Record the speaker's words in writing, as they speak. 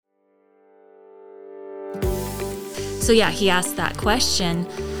So yeah, he asked that question,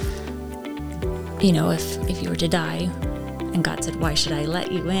 you know, if you were to die, and God said, why should I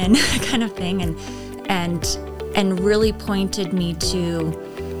let you in, kind of thing, and really pointed me to,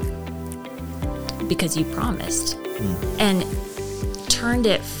 because you promised, and turned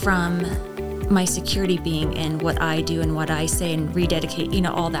it from my security being in what I do and what I say and rededicate, you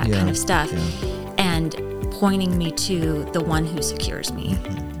know, all that kind of stuff, and pointing me to the one who secures me.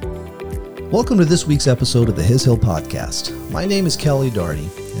 Welcome to this week's episode of the His Hill Podcast. My name is Kelly Darty,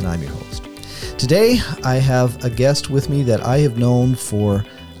 and I'm your host. Today, I have a guest with me that I have known for,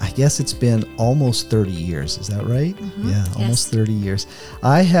 I guess it's been almost 30 years. Is that right? Mm-hmm. Yeah, almost 30 years.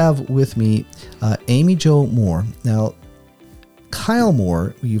 I have with me Amy Jo Moore. Now, Kyle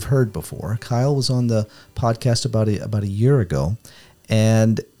Moore, you've heard before. Kyle was on the podcast about a year ago,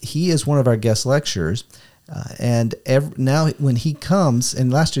 and he is one of our guest lecturers. Now when he comes,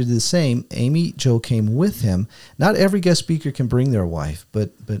 and last year did the same, Amy Jo came with him. Not every guest speaker can bring their wife,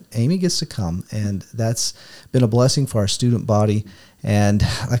 but Amy gets to come, and that's been a blessing for our student body. And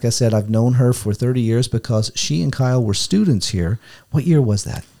like I said, I've known her for 30 years because she and Kyle were students here. What year was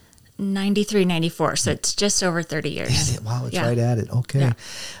that? 93, 94, so it's just over 30 years. Wow, it's right at it. Okay. Yeah.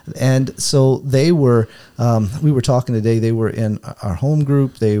 And so they were, we were talking today, they were in our home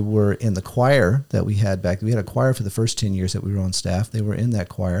group, they were in the choir that we had back. We had a choir for the first 10 years that we were on staff. They were in that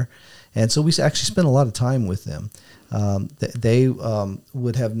choir. And so we actually spent a lot of time with them. They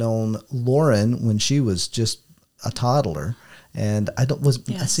would have known Lauren when she was just a toddler. And I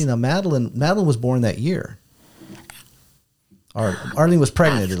see now Madeline was born that year. Arlene was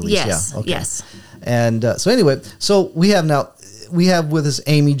pregnant at least. Yes. Yeah. Okay. Yes. And so anyway, we have with us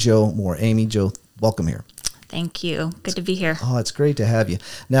Amy Jo Moore. Amy Jo, welcome here. Thank you. Good to be here. Oh, it's great to have you.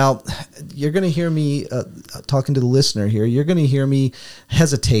 Now, you're going to hear me talking to the listener here. You're going to hear me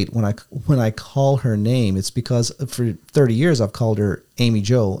hesitate when I call her name. It's because for 30 years I've called her Amy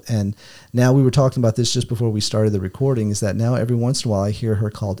Jo, and now we were talking about this just before we started the recording. Is that now every once in a while I hear her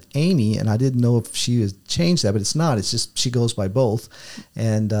called Amy, and I didn't know if she has changed that, but it's not. It's just she goes by both.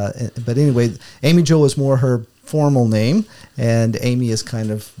 But anyway, Amy Jo is more her formal name, and Amy is kind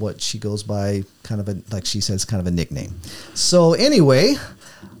of what she goes by, kind of like she says, kind of a nickname. So anyway,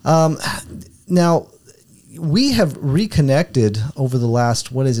 now we have reconnected over the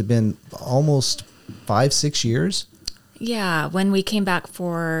last, what has it been, almost 5-6 years? Yeah, when we came back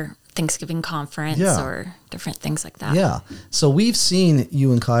for Thanksgiving conference or different things like that. Yeah. So we've seen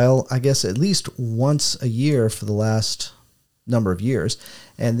you and Kyle, I guess, at least once a year for the last number of years.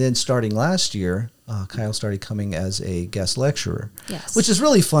 And then starting last year, Kyle started coming as a guest lecturer, which is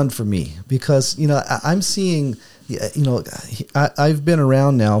really fun for me because, I'm seeing, I've been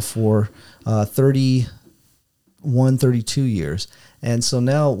around now for 31, 32 years. And so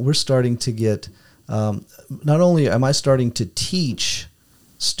now we're starting to get, not only am I starting to teach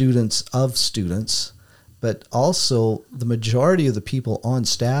students of students, but also the majority of the people on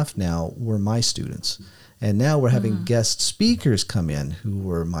staff now were my students. And now we're having guest speakers come in who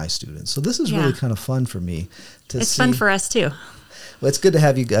were my students. So this is really kind of fun for me to see. It's fun for us too. Well, it's good to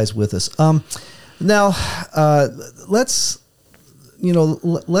have you guys with us. Now, let's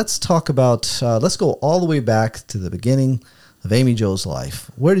talk about, let's go all the way back to the beginning of Amy Jo's life.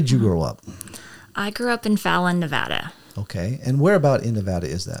 Where did you grow up? I grew up in Fallon, Nevada. Okay. And where about in Nevada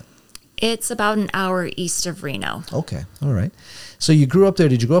is that? It's about an hour east of Reno. Okay. All right. So you grew up there.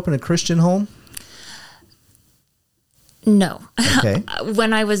 Did you grow up in a Christian home? No. Okay.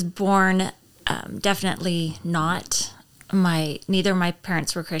 When I was born, definitely not. Neither of my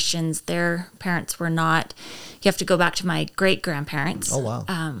parents were Christians. Their parents were not. You have to go back to my great-grandparents. Oh, wow.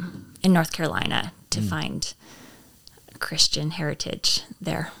 In North Carolina to find Christian heritage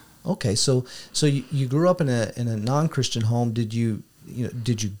there. Okay, so you grew up in a non-Christian home. Did you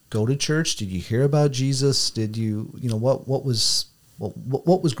go to church? Did you hear about Jesus? Did you what was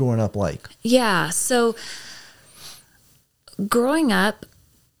growing up like? Yeah, so growing up,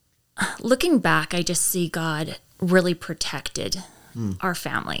 looking back, I just see God really protected our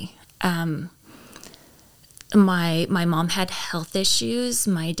family. My mom had health issues.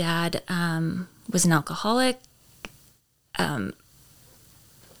 My dad was an alcoholic. I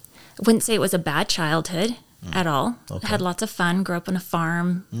wouldn't say it was a bad childhood at all. Okay. Had lots of fun, grew up on a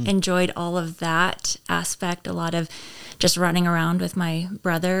farm, enjoyed all of that aspect, a lot of just running around with my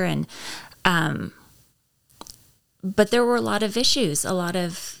brother. And but there were a lot of issues, a lot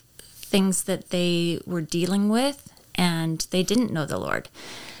of things that they were dealing with, and they didn't know the Lord.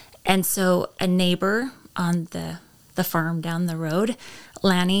 And so a neighbor on the farm down the road,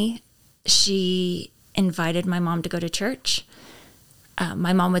 Lanny, she invited my mom to go to church.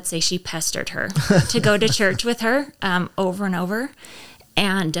 my mom would say she pestered her to go to church with her over and over.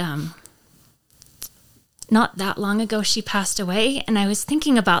 And not that long ago, she passed away. And I was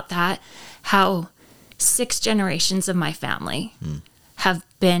thinking about that, how 6 generations of my family have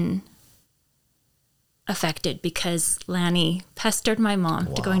been affected because Lanny pestered my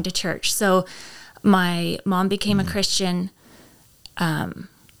mom to going to church. So my mom became a Christian.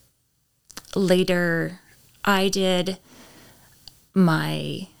 Later, I did.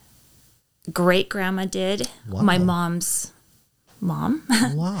 My great grandma did. Wow. My mom's mom.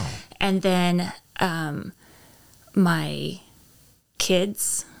 Wow. And then my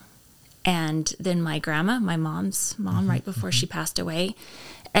kids, and then my grandma, my mom's mom, right before she passed away.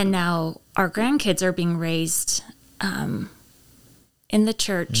 And now our grandkids are being raised in the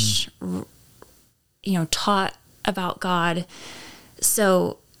church, taught about God.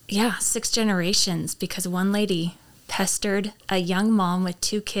 So, 6 generations, because one lady pestered a young mom with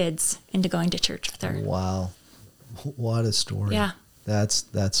 2 kids into going to church with her. Wow. What a story. Yeah.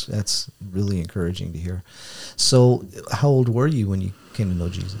 That's really encouraging to hear. So how old were you when you came to know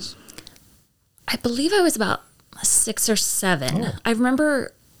Jesus? I believe I was about 6 or 7. Oh. I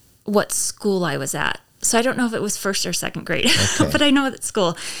remember what school I was at. So I don't know if it was 1st or 2nd grade, Okay. but I know that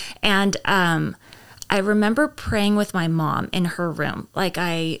school. And I remember praying with my mom in her room. Like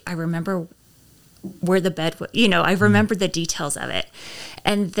I remember where the bed was, I remember the details of it.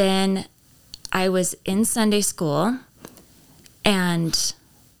 And then I was in Sunday school, and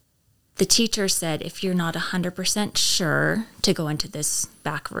the teacher said, if you're not 100% sure, to go into this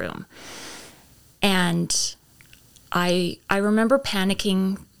back room. And I remember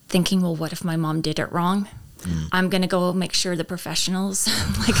panicking, thinking, well, what if my mom did it wrong? I'm going to go make sure the professionals,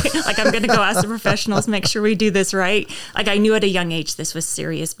 like I'm going to go ask the professionals, make sure we do this right. Like I knew at a young age, this was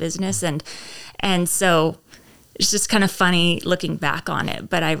serious business. And so it's just kind of funny looking back on it.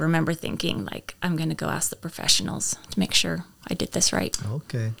 But I remember thinking, like, I'm going to go ask the professionals to make sure I did this right.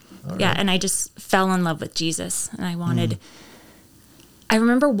 Okay. All Yeah. right. And I just fell in love with Jesus. And I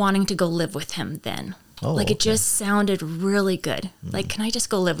remember wanting to go live with him then. Oh, It okay. just sounded really good. Like, can I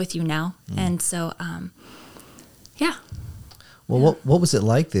just go live with you now? And so, yeah. Well, what was it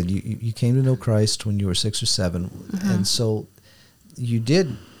like then? You came to know Christ when you were 6 or 7, and so you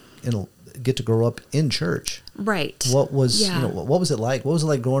did, get to grow up in church. Right. What was Yeah. what was it like? What was it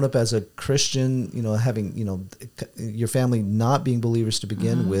like growing up as a Christian? Having your family not being believers to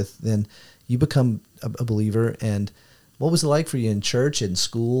begin with, then you become a believer. And what was it like for you in church and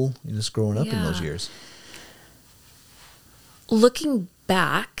school? Just growing up in those Yeah. years. Looking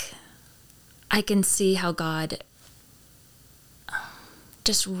back, I can see how God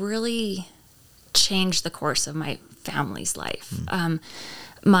just really changed the course of my family's life.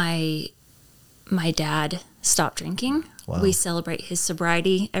 My dad stopped drinking. Wow. We celebrate his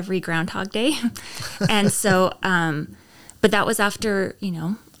sobriety every Groundhog Day. And so, but that was after,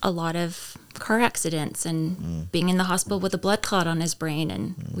 a lot of car accidents and being in the hospital with a blood clot on his brain.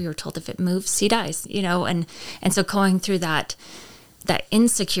 And we were told if it moves, he dies, and so going through that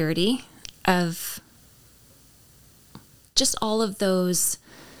insecurity of just all of those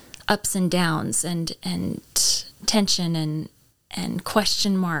ups and downs and tension and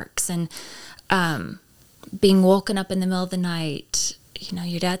question marks and being woken up in the middle of the night,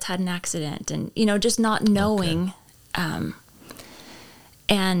 your dad's had an accident and, just not knowing. Okay.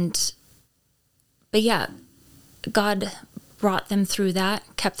 But yeah, God brought them through that,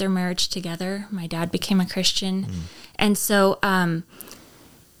 kept their marriage together. My dad became a Christian. And so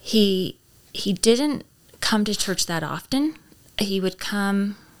he didn't come to church that often. He would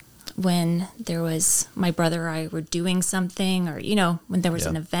come when there was my brother or I were doing something, or when there was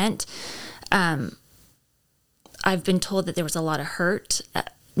an event. I've been told that there was a lot of hurt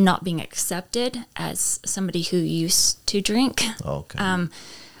not being accepted as somebody who used to drink. Okay.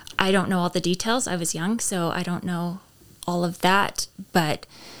 I don't know all the details. I was young, so I don't know all of that, but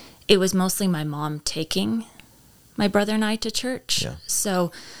it was mostly my mom taking my brother and I to church. Yeah.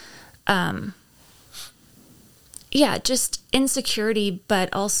 So just insecurity, but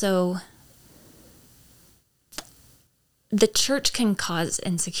also the church can cause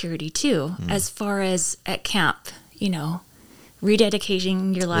insecurity too, as far as at camp,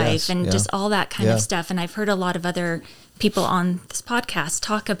 rededicating your life Yes, and yeah. just all that kind of stuff. And I've heard a lot of other people on this podcast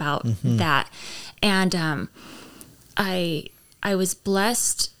talk about that. And I was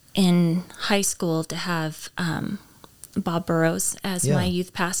blessed in high school to have Bob Burrows as my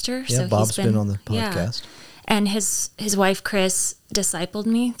youth pastor. Yeah, Bob's been on the podcast. And his wife, Chris, discipled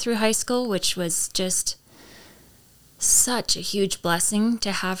me through high school, which was just such a huge blessing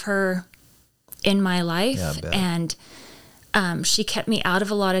to have her in my life. Yeah, I bet. And She kept me out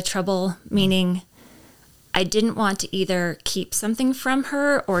of a lot of trouble, meaning I didn't want to either keep something from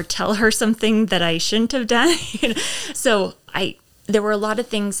her or tell her something that I shouldn't have done. So there were a lot of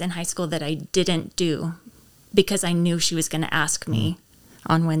things in high school that I didn't do because I knew she was going to ask me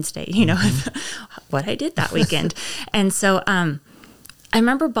on Wednesday, what I did that weekend. And so I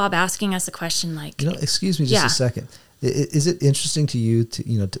remember Bob asking us a question like, excuse me just a second. Is it interesting to you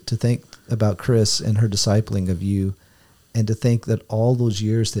to think about Chris and her discipling of you, and to think that all those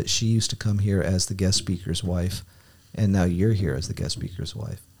years that she used to come here as the guest speaker's wife, and now you're here as the guest speaker's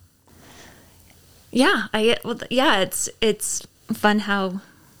wife? Yeah, it's fun how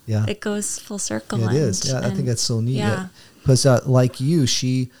it goes full circle. Yeah, it is. Yeah, I think that's so neat. Yeah. Because like you,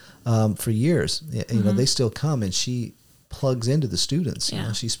 she for years, they still come, and she plugs into the students.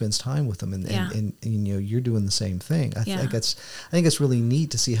 She spends time with them, and you're doing the same thing. I think it's really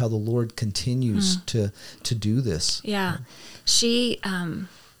neat to see how the Lord continues to do this. Yeah, she I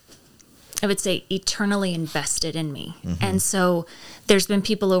would say eternally invested in me, and so there's been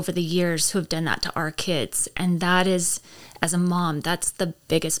people over the years who have done that to our kids, and that is, as a mom, that's the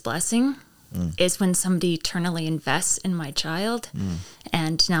biggest blessing. Is when somebody eternally invests in my child,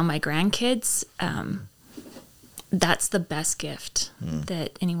 and now my grandkids. That's the best gift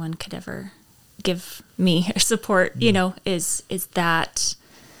that anyone could ever give me or support, is that,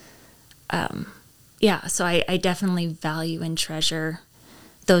 so I definitely value and treasure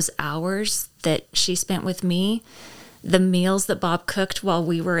those hours that she spent with me, the meals that Bob cooked while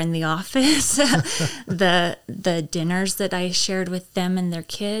we were in the office, the dinners that I shared with them and their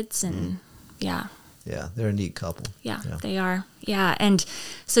kids, and Yeah, they're a neat couple. Yeah, they are. Yeah, and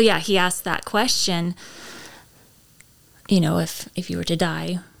so he asked that question, if you were to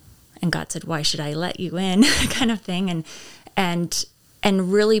die, and God said, "Why should I let you in?" kind of thing, and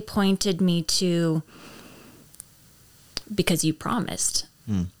really pointed me to, because you promised,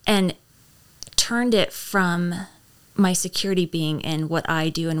 and turned it from my security being in what I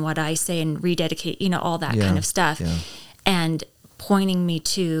do and what I say and rededicate, all that kind of stuff, and pointing me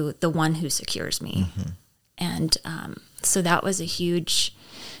to the one who secures me. And so that was a huge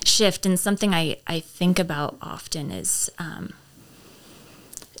shift, and something I think about often is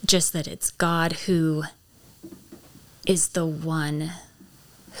just that it's God who is the one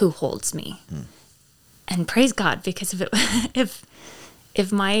who holds me. And praise God, because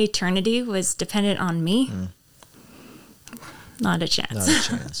if my eternity was dependent on me, not a chance. Not a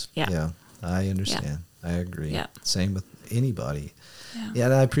chance. Yeah, I understand. I agree. Yeah. Same with anybody. Yeah,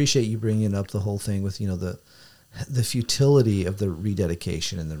 and I appreciate you bringing up the whole thing with the futility of the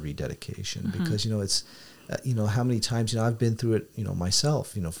rededication and the rededication, because it's how many times I've been through it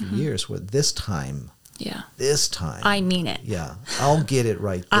myself for years, where this time I mean it. I'll get it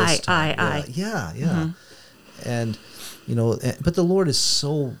right this time. And but the Lord is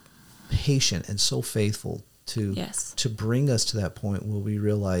so patient and so faithful to bring us to that point where we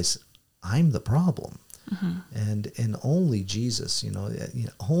realize I'm the problem. And only Jesus,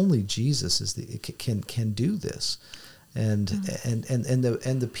 only Jesus is can do this, and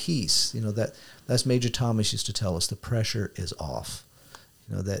the peace, that's Major Thomas used to tell us, the pressure is off,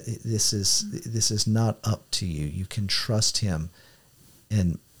 that this is not up to you. You can trust Him,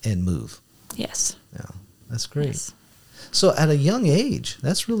 and move. Yes. Yeah, that's great. Yes. So at a young age,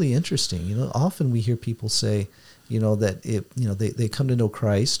 that's really interesting. Often we hear people say, that they come to know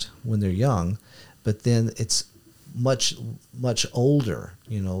Christ when they're young. But then it's much, much older,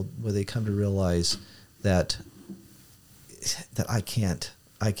 where they come to realize that I can't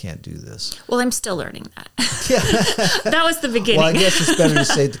do this. Well, I'm still learning that. That was the beginning. Well, I guess it's better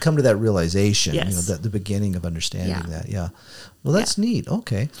to come to that realization, that the beginning of understanding that. Yeah. Well, that's neat.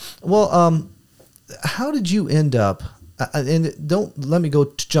 Okay. Well, how did you end up? And don't let me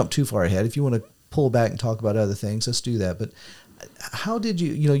jump too far ahead. If you want to pull back and talk about other things, let's do that. But how did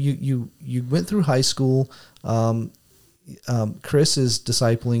you went through high school? Chris is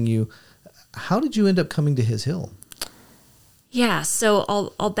discipling you. How did you end up coming to His Hill? Yeah, so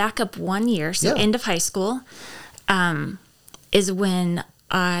I'll back up 1 year. So end of high school is when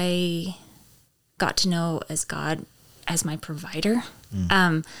I got to know God as my provider.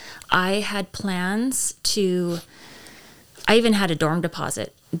 I had plans I even had a dorm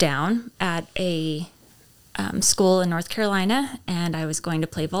deposit down at a school in North Carolina, and I was going to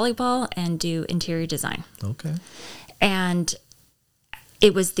play volleyball and do interior design. Okay. And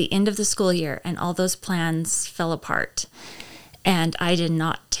it was the end of the school year, and all those plans fell apart, and I did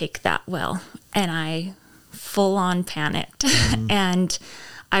not take that well, and I full on panicked. And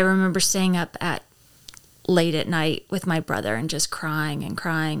I remember staying up late at night with my brother and just crying,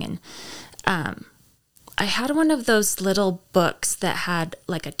 and I had one of those little books that had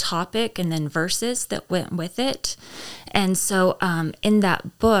like a topic and then verses that went with it. And so in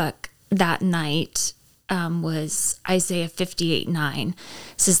that book that night was Isaiah 58:9. It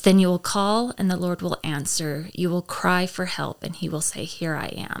says, "Then you will call and the Lord will answer. You will cry for help and he will say, 'Here I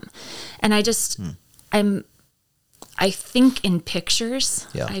am.'" And I just, I think in pictures.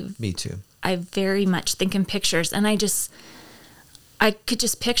 Yeah, me too. I very much think in pictures. And I could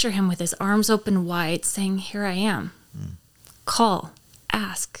just picture him with his arms open wide saying, "Here I am. Call,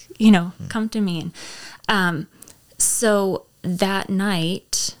 ask, come to me." And so that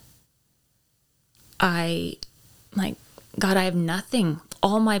night, I like, God, I have nothing.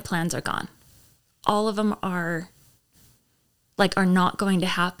 All my plans are gone. All of them are not going to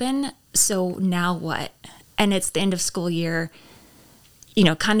happen. So now what? And it's the end of school year,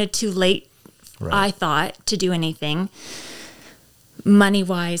 kind of too late, right, I thought, to do anything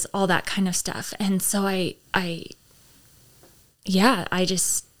money-wise, all that kind of stuff. And so I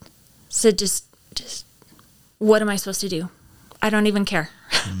just said, just what am I supposed to do? I don't even care.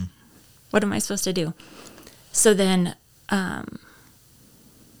 What am I supposed to do? So then I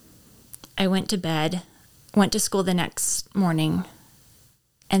went to bed, went to school the next morning,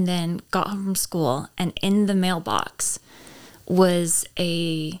 and then got home from school, and in the mailbox was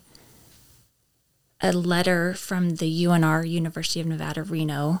a letter from the UNR, University of Nevada,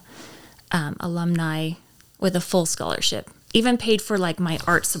 Reno, alumni with a full scholarship, even paid for like my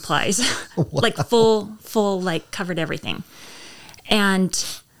art supplies, wow, like full, like covered everything. And,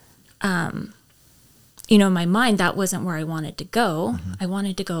 in my mind, that wasn't where I wanted to go. Mm-hmm. I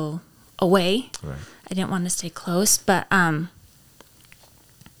wanted to go away. Right. I didn't want to stay close, but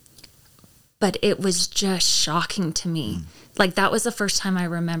it was just shocking to me. Like, that was the first time I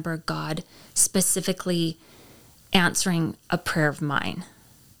remember God specifically answering a prayer of mine.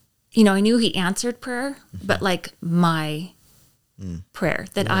 I knew he answered prayer, but like my prayer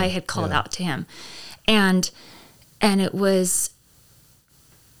that I had called out to him. And it was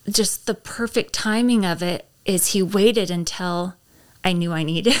just the perfect timing of it is he waited until I knew I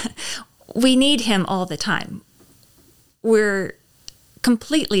needed. We need him all the time. We're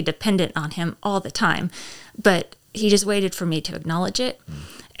completely dependent on him all the time, but he just waited for me to acknowledge it.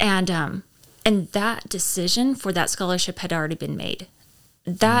 And that decision for that scholarship had already been made.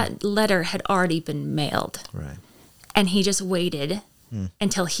 That letter had already been mailed. Right. And he just waited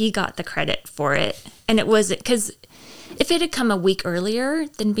until he got the credit for it. And it was because if it had come a week earlier,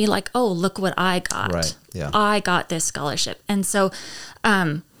 then be like, oh, look what I got. Right. Yeah. I got this scholarship. And so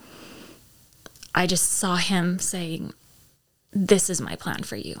I just saw him saying, this is my plan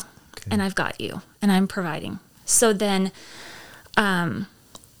for you. Okay. And I've got you. And I'm providing. So then I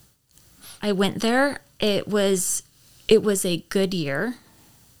went there. It was a good year.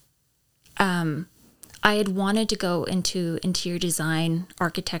 I had wanted to go into interior design,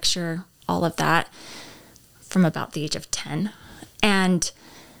 architecture, all of that from about the age of 10. And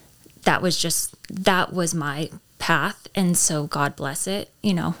that was my path. And so God bless it,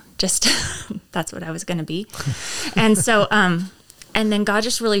 just that's what I was going to be. And so, and then God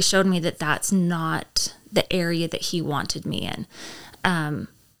just really showed me that that's not the area that he wanted me in.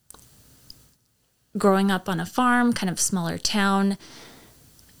 Growing up on a farm, kind of smaller town,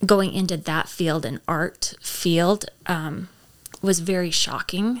 going into that field, an art field, was very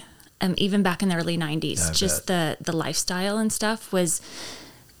shocking. Even back in the early 90s, just the lifestyle and stuff was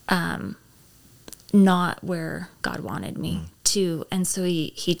not where God wanted me to. And so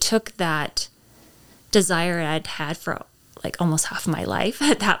he took that desire I'd had for like almost half my life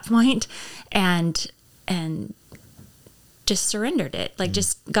at that point and just surrendered it, like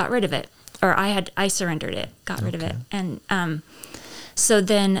just got rid of it. Or I surrendered it, got rid of it. And so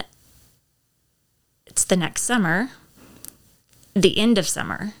then it's the next summer, the end of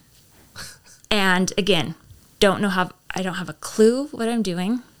summer. And again, I don't have a clue what I'm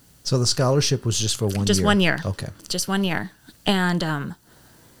doing. So the scholarship was just for 1 year? Just 1 year. Okay. Just 1 year. And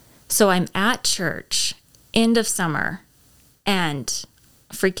so I'm at church, end of summer, and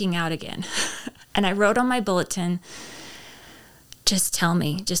freaking out again. And I wrote on my bulletin, just tell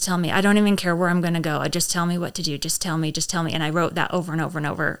me. I don't even care where I'm going to go. Just tell me what to do. Just tell me. And I wrote that over and over and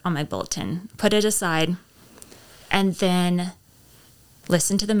over on my bulletin, put it aside, and then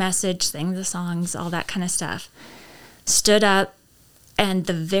listened to the message, sang the songs, all that kind of stuff. Stood up, and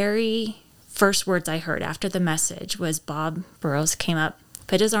the very first words I heard after the message was Bob Burrows came up,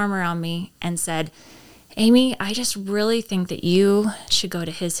 put his arm around me, and said, Amy, I just really think that you should go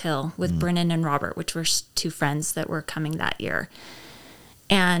to His Hill with Brennan and Robert, which were two friends that were coming that year.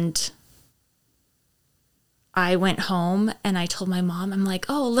 And I went home and I told my mom, I'm like,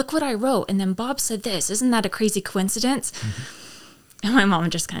 oh, look what I wrote. And then Bob said this. Isn't that a crazy coincidence? Mm-hmm. And my mom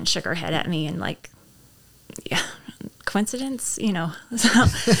just kind of shook her head at me and like, yeah, coincidence, you know. So,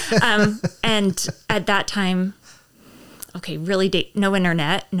 and at that time, okay, really no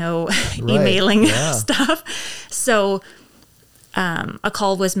internet, no emailing stuff. So a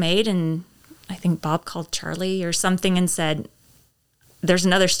call was made, and I think Bob called Charlie or something and said, there's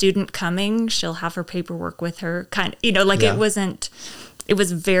another student coming. She'll have her paperwork with her. Kind of, you know, like it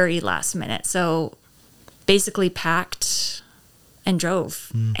was very last minute. So basically packed and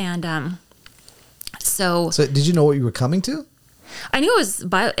drove. And so did you know what you were coming to? I knew it was,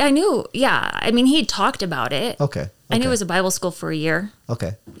 yeah. I mean, he'd talked about it. Okay. I knew it was a Bible school for a year.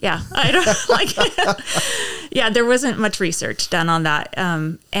 Okay. Yeah. I don't like, yeah, there wasn't much research done on that.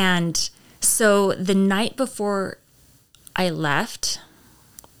 And so the night before I left,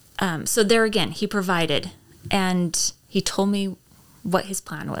 so there again, he provided, and he told me what his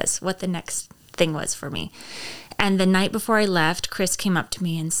plan was, what the next thing was for me. And the night before I left, Chris came up to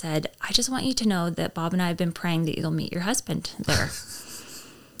me and said, I just want you to know that Bob and I have been praying that you'll meet your husband there.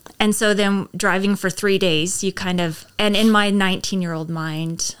 And so then driving for 3 days, you kind of, and in my 19-year-old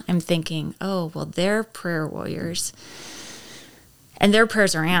mind, I'm thinking, oh, well, they're prayer warriors and their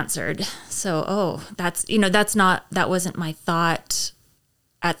prayers are answered. So, that wasn't my thought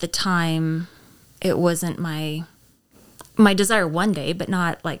at the time. It wasn't my desire one day, but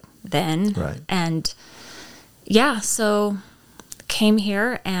not like then. Right. And yeah, so came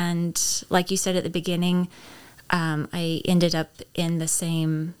here, and like you said at the beginning, I ended up in the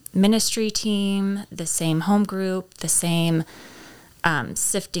same ministry team, the same home group, the same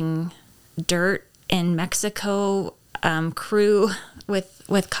sifting dirt in Mexico crew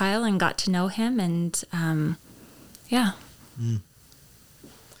with Kyle, and got to know him, and yeah.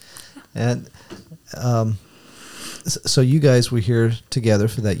 And so you guys were here together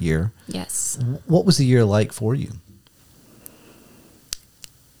for that year. Yes. What was the year like for you?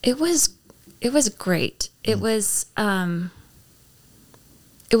 It was great. It was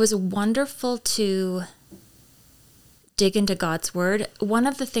wonderful to dig into God's word. One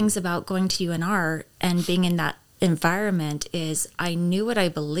of the things about going to UNR and being in that environment is I knew what I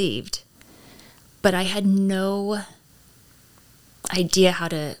believed, but I had no idea how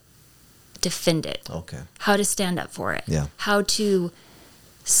to defend it. Okay. How to stand up for it. Yeah. How to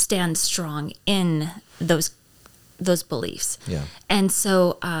stand strong in those beliefs. Yeah. And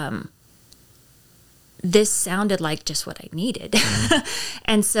so this sounded like just what I needed.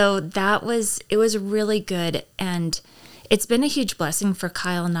 And so it was really good. And it's been a huge blessing for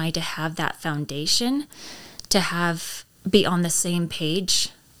Kyle and I to have that foundation, to be on the same page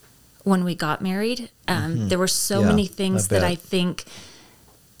when we got married. There were so many things that I think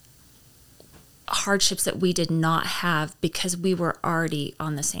hardships that we did not have because we were already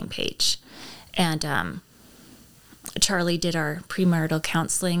on the same page. And Charlie did our premarital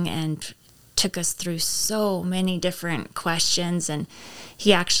counseling and took us through so many different questions, and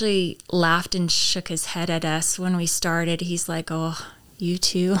he actually laughed and shook his head at us when we started. He's like, oh, you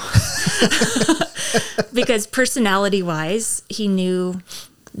too. Because personality wise, he knew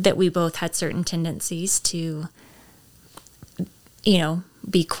that we both had certain tendencies to,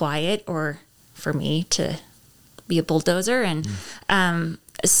 be quiet, or for me to be a bulldozer. And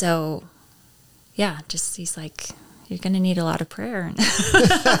so yeah, just he's like, you're going to need a lot of prayer.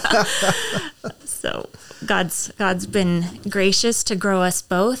 So God's been gracious to grow us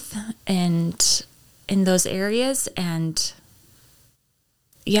both and in those areas. And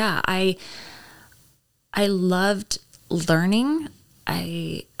yeah, I loved learning.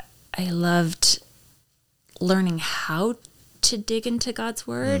 I loved learning how to dig into God's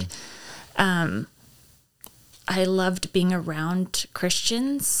word. I loved being around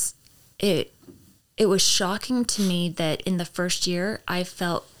Christians. It was shocking to me that in the first year, I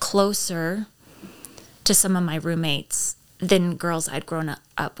felt closer to some of my roommates than girls I'd grown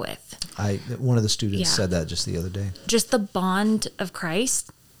up with. One of the students said that just the other day. Just the bond of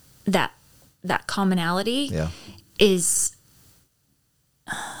Christ, that commonality is,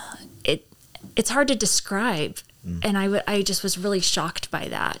 it's hard to describe. And I just was really shocked by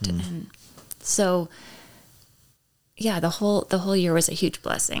that. And so, yeah, the whole year was a huge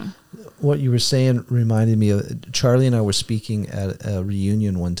blessing. What you were saying reminded me of Charlie and I were speaking at a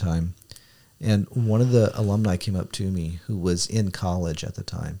reunion one time, and one of the alumni came up to me who was in college at the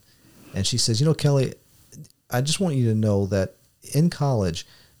time, and she says, Kelly, I just want you to know that in college,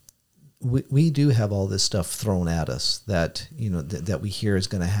 we do have all this stuff thrown at us that that we hear is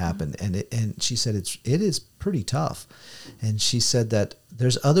going to happen, and she said it is pretty tough, and she said that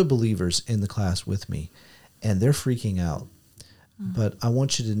there's other believers in the class with me, and they're freaking out. But I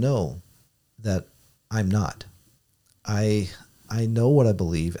want you to know that I'm not. I know what I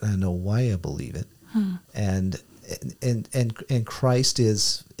believe, and I know why I believe it. And Christ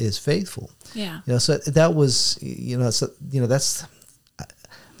is faithful. Yeah. So that was, that's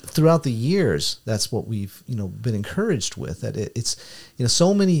throughout the years, that's what we've, been encouraged with, that it's,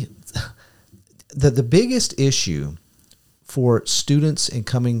 so many, the biggest issue for students in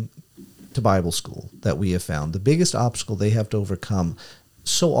coming to Bible school that we have found, the biggest obstacle they have to overcome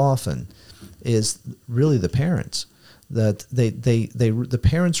so often is really the parents. That the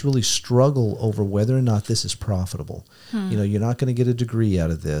parents really struggle over whether or not this is profitable. You're not going to get a degree out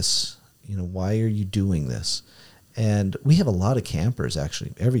of this. Why are you doing this? And we have a lot of campers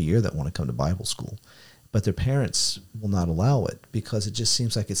actually every year that want to come to Bible school, but their parents will not allow it because it just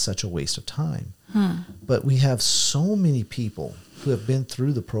seems like it's such a waste of time. But we have so many people who have been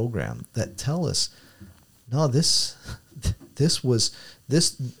through the program that tell us, no, this was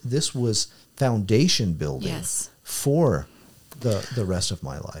foundation building. Yes. For the rest of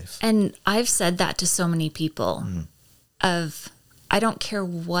my life. And I've said that to so many people of, I don't care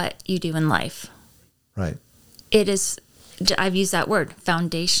what you do in life. Right. It is, I've used that word,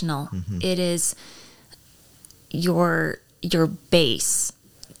 foundational. It is your base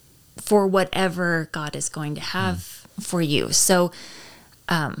for whatever God is going to have for you. So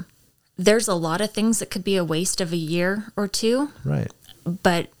there's a lot of things that could be a waste of a year or two. Right.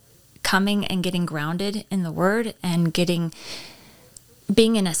 But coming and getting grounded in the Word and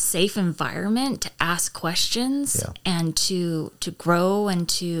being in a safe environment to ask questions and to grow and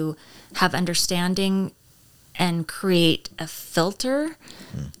to have understanding and create a filter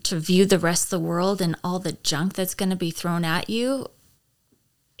to view the rest of the world and all the junk that's going to be thrown at you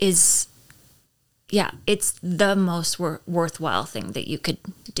is, it's the most worthwhile thing that you could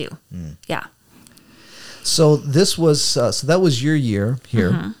do. Yeah. So this was, so that was your year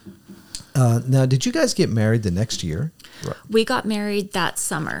here. Now, did you guys get married the next year? Right. We got married that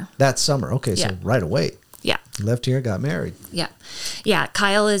summer. That summer. Okay. So right away. Yeah. Left here, got married. Yeah. Yeah.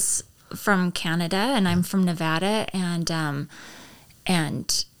 Kyle is from Canada and I'm from Nevada. And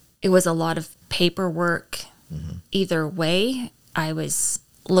it was a lot of paperwork either way. I was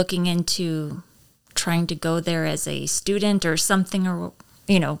looking into trying to go there as a student or something or,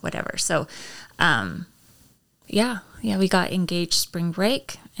 whatever. So, we got engaged spring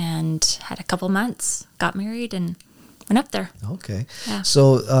break and had a couple months, got married and went up there. Okay. Yeah.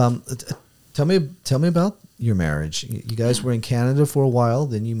 So tell me about your marriage. You guys were in Canada for a while,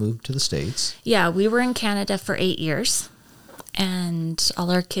 then you moved to the States. Yeah, we were in Canada for 8 years and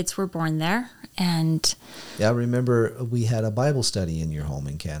all our kids were born there. And I remember we had a Bible study in your home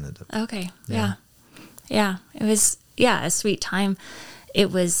in Canada. Okay. Yeah. It was, a sweet time.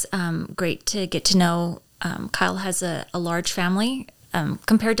 It was great to get to know. Kyle has a large family.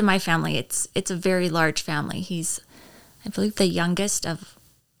 Compared to my family, it's a very large family. He's, I believe, the youngest of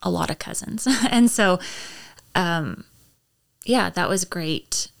a lot of cousins. And so, that was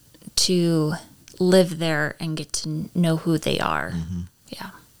great to live there and get to know who they are.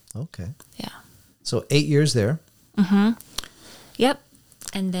 Yeah. Okay. Yeah. So 8 years there. Yep.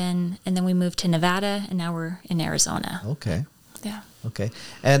 And then we moved to Nevada, and now we're in Arizona. Okay. Yeah. Okay.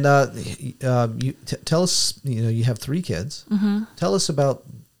 And you tell us, you have 3 kids. Tell us about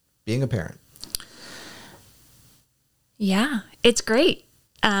being a parent. Yeah, it's great.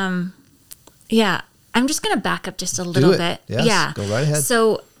 I'm just going to back up just a little bit. Yes, yeah. Go right ahead.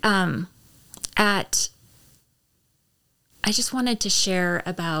 So I just wanted to share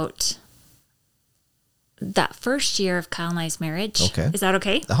about that first year of Kyle and I's marriage. Okay. Is that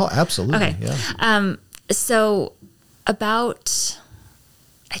okay? Oh, absolutely. Okay. Yeah. So about,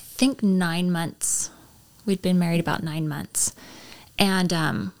 I think 9 months, we'd been married about 9 months,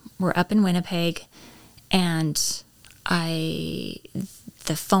 and we're up in Winnipeg, and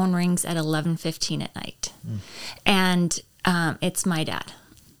the phone rings at 11:15 at night, and it's my dad.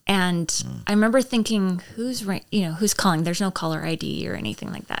 And I remember thinking, who's calling? There's no caller ID or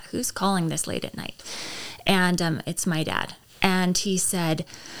anything like that. Who's calling this late at night? And it's my dad. And he said,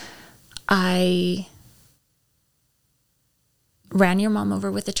 I ran your mom over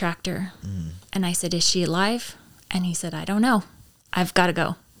with a tractor. And I said, is she alive? And he said, I don't know. I've got to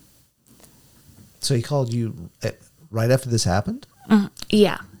go. So he called you right after this happened?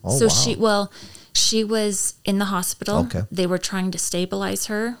 Yeah. Oh, so wow. She was in the hospital. Okay. They were trying to stabilize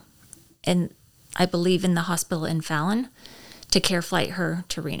her, and I believe in the hospital in Fallon, to care flight her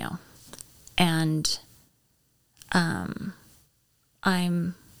to Reno. And I'm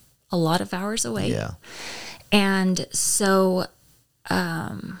a lot of hours away. Yeah. And so,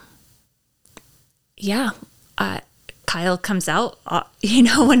 Kyle comes out,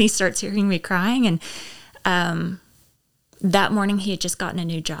 when he starts hearing me crying. And that morning he had just gotten a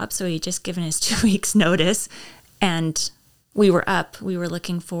new job, so he had just given his 2 weeks notice. And we were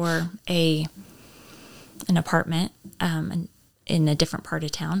looking for an apartment in a different part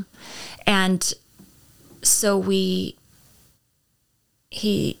of town. And so he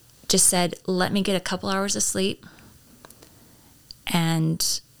just said, let me get a couple hours of sleep.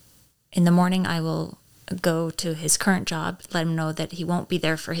 And in the morning I will go to his current job, let him know that he won't be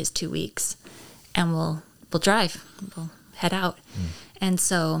there for his 2 weeks, and we'll drive. We'll head out. And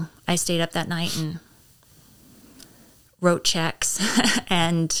so I stayed up that night and wrote checks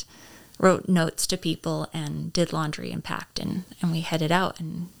and wrote notes to people and did laundry and packed, and we headed out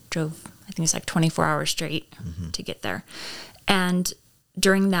and drove, I think it's like 24 hours straight to get there. And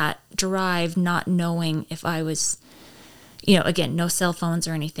during that drive, not knowing if I was, again, no cell phones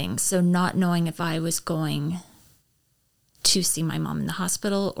or anything. So not knowing if I was going to see my mom in the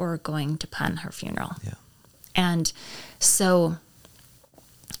hospital or going to plan her funeral. Yeah. And so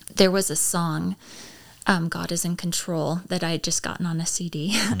there was a song, God is in Control, that I had just gotten on a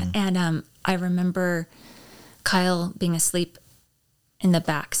CD. And I remember Kyle being asleep in the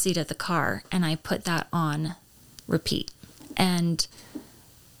back seat of the car, and I put that on repeat. And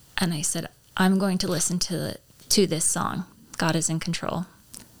I said, I'm going to listen to this song, God is in Control,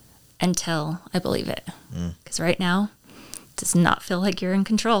 until I believe it. Because right now, it does not feel like you're in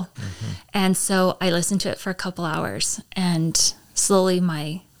control. And so I listened to it for a couple hours, and slowly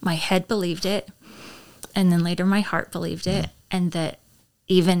my head believed it. And then later my heart believed it. And that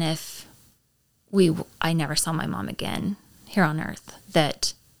even if I never saw my mom again here on earth,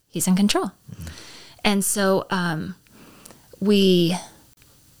 that he's in control. And so we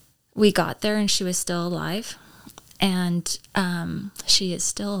got there, and she was still alive. And she is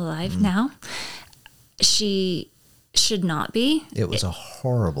still alive now. She should not be. It was a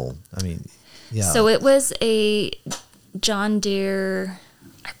horrible, yeah. So it was a John Deere,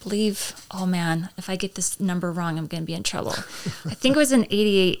 I believe, oh man, if I get this number wrong, I'm going to be in trouble. I think it was an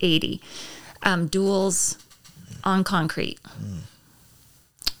 8880 duals on concrete.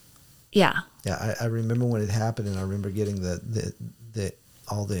 Yeah. Yeah, I remember when it happened, and I remember getting the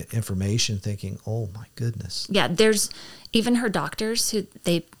all the information, thinking, oh my goodness. Yeah, there's even her doctors, who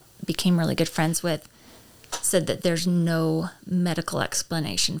they became really good friends with, said that there's no medical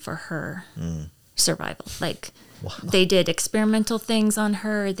explanation for her survival. Like, wow. They did experimental things on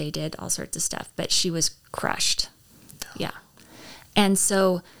her, they did all sorts of stuff, but she was crushed. Yeah. And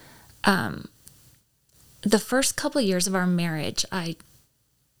so the first couple of years of our marriage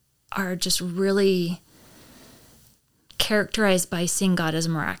are just really characterized by seeing God as a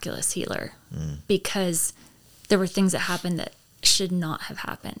miraculous healer, because there were things that happened that should not have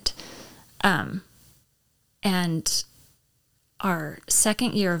happened. And our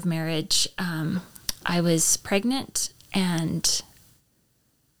second year of marriage, I was pregnant, and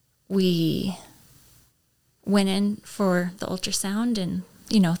we went in for the ultrasound and,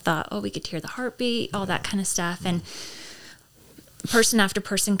 thought, oh, we could hear the heartbeat, all that kind of stuff. And person after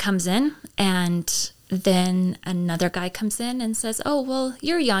person comes in, and then another guy comes in and says, oh, well,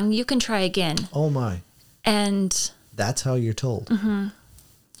 you're young, you can try again. Oh my. And that's how you're told.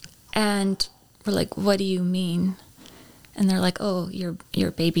 And we're like, what do you mean? And they're like, oh,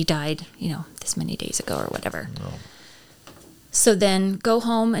 your baby died, this many days ago or whatever. Oh. So then go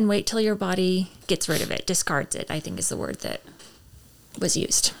home and wait till your body gets rid of it, discards it, I think is the word that was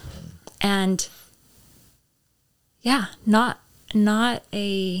used. And yeah, not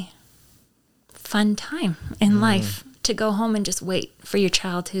a fun time in life to go home and just wait for your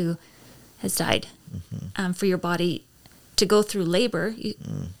child who has died, for your body to go through labor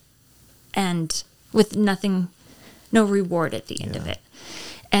and with no reward at the end of it.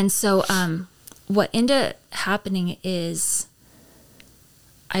 And so what ended up happening is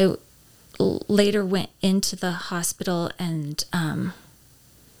I later went into the hospital, and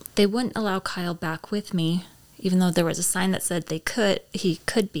they wouldn't allow Kyle back with me, even though there was a sign that said he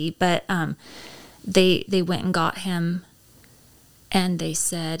could be, but they went and got him, and they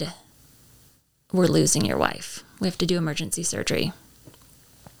said, we're losing your wife. We have to do emergency surgery.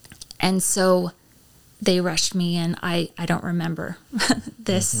 And so they rushed me in. I don't remember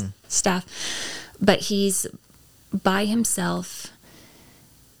this stuff, but he's by himself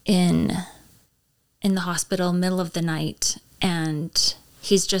in the hospital, middle of the night, and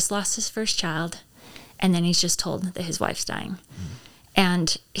he's just lost his first child, and then he's just told that his wife's dying.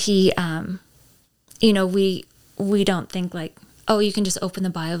 And he, we don't think like, oh, you can just open the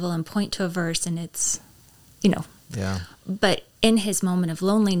Bible and point to a verse and it's, Yeah. But in his moment of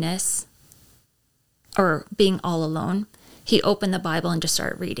loneliness, or being all alone, he opened the Bible and just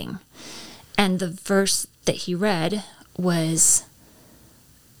started reading. And the verse that he read was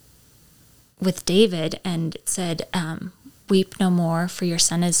with David, and it said, weep no more, for your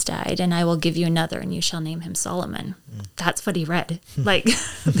son has died, and I will give you another, and you shall name him Solomon. That's what he read. Like,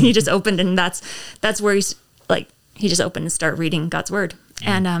 he just opened, and that's where he's like, he just opened and started reading God's word.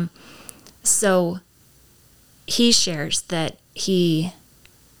 And so he shares that he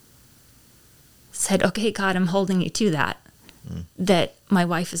said, okay, God, I'm holding you to that, that my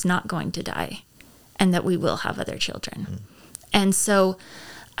wife is not going to die, and that we will have other children. And so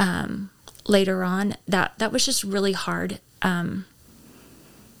later on, that was just really hard.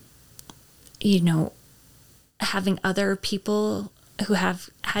 Having other people who have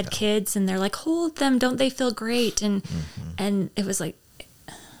had kids, and they're like, hold them, don't they feel great? And and it was like,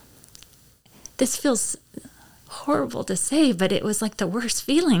 this feels horrible to say, but it was like the worst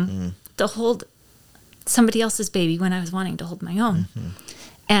feeling to hold somebody else's baby when I was wanting to hold my own.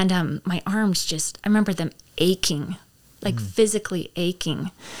 And my arms just, I remember them aching, like physically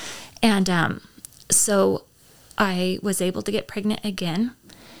aching. And so I was able to get pregnant again.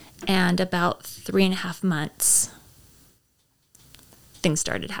 And about 3.5 months, things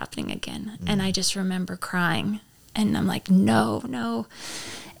started happening again. And I just remember crying. And I'm like, no.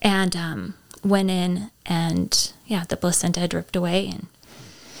 And went in, and the placenta had ripped away.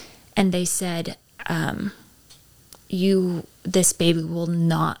 And they said, this baby will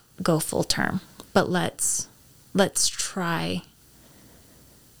not go full term, but let's try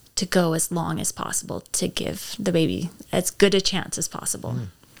to go as long as possible to give the baby as good a chance as possible.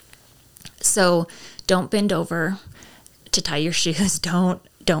 So don't bend over to tie your shoes. Don't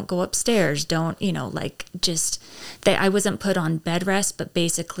go upstairs. Don't, I wasn't put on bed rest, but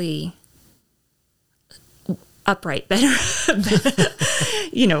basically upright bed.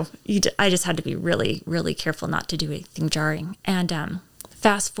 I just had to be really, really careful not to do anything jarring. And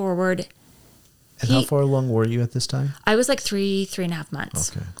fast forward. And how far along were you at this time? I was like 3.5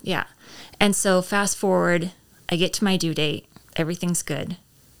 months. Okay. Yeah. And so fast forward, I get to my due date. Everything's good.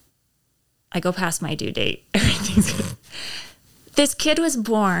 I go past my due date. Everything's good. This kid was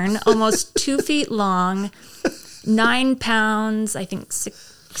born almost 2 feet long, 9 pounds, I think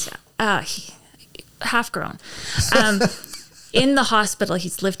 6, half grown. In the hospital,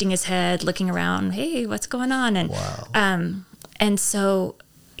 he's lifting his head, looking around. Hey, what's going on? And wow. And so,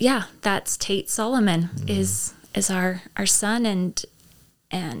 that's Tate Solomon is our son,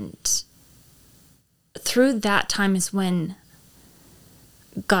 and through that time is when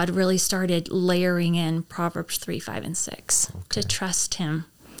God really started layering in Proverbs 3, 5, and 6 to trust him,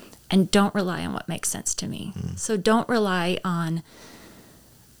 and don't rely on what makes sense to me. So don't rely on,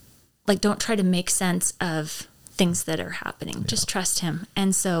 don't try to make sense of things that are happening. Yeah. Just trust him.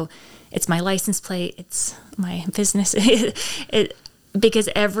 And so it's my license plate. It's my business. Because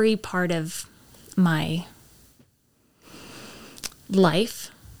every part of my life,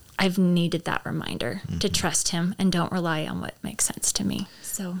 I've needed that reminder to trust him and don't rely on what makes sense to me.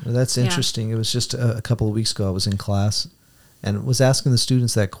 So well, that's interesting. It was just a couple of weeks ago, I was in class and was asking the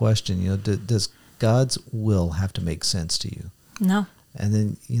students that question, does God's will have to make sense to you? No. And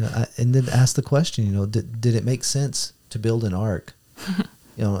then, and then ask the question, did it make sense to build an ark,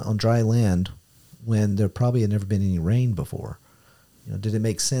 on dry land when there probably had never been any rain before? Did it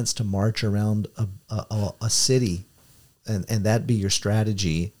make sense to march around a city and that be your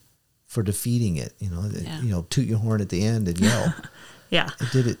strategy for defeating it? Toot your horn at the end and yell. Yeah.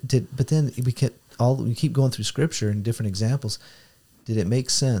 But then we keep going through scripture and different examples. Did it make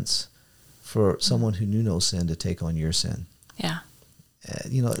sense for someone who knew no sin to take on your sin? Yeah.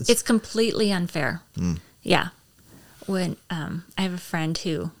 It's completely unfair. Yeah. When I have a friend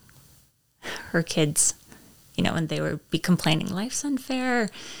who, her kids, when they would be complaining, life's unfair,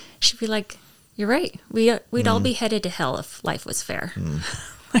 she'd be like, you're right. We'd all be headed to hell if life was fair.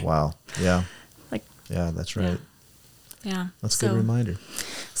 Wow. Yeah. Yeah, that's right. Yeah. That's a good reminder.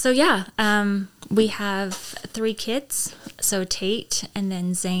 So we have 3 kids. So Tate, and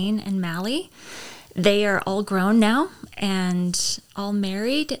then Zane and Mally. They are all grown now and all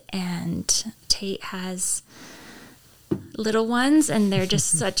married, and Tate has little ones, and they're just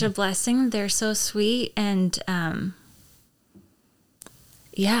such a blessing. They're so sweet, and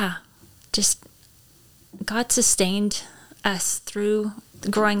just God sustained us through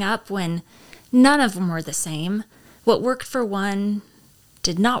growing up when none of them were the same. What worked for one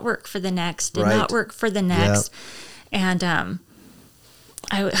did not work for the next, did not work for the next. Yep. And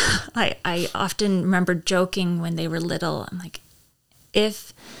I often remember joking when they were little. I'm like,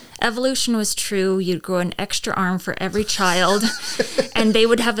 if evolution was true, you'd grow an extra arm for every child, and they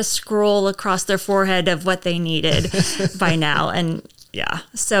would have a scroll across their forehead of what they needed by now. And yeah,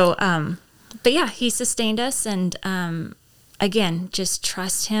 so, but yeah, he sustained us, and again, just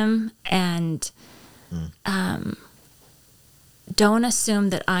trust him, and don't assume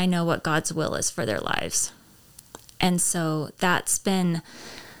that I know what God's will is for their lives. And so that's been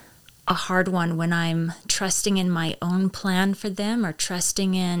a hard one when I'm trusting in my own plan for them, or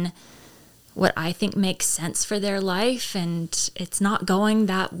trusting in what I think makes sense for their life, and it's not going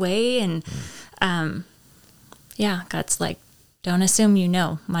that way. And yeah, God's like, don't assume you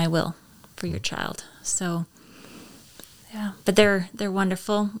know my will for your child. So yeah, but they're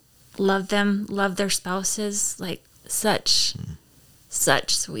wonderful. Love them, love their spouses, like such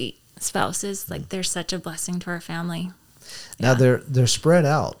sweet spouses. Like they're such a blessing to our family. Now they're spread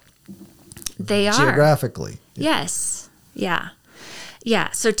out. They are. Geographically. Yes. Yeah. Yeah.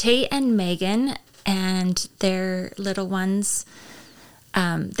 So Tate and Megan and their little ones,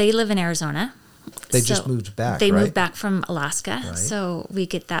 they live in Arizona. They just moved back, They right? moved back from Alaska. Right. So we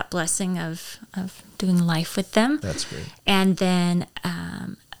get that blessing of doing life with them. That's great. And then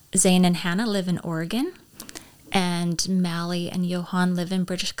Zane and Hannah live in Oregon. And Mally and Johan live in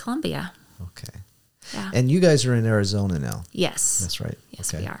British Columbia. Okay. Yeah. And you guys are in Arizona now. Yes. That's right.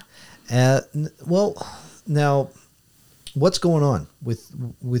 Yes, okay. we are. Well, now, what's going on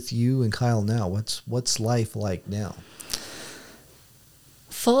with you and Kyle now? What's life like now?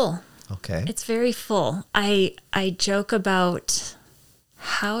 Full. Okay. It's very full. I joke about,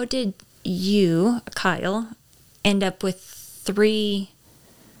 how did you, Kyle, end up with 3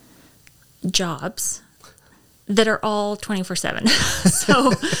 jobs that are all 24/7?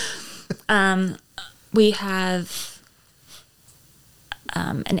 So we have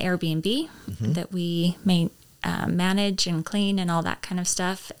an Airbnb that we manage and clean and all that kind of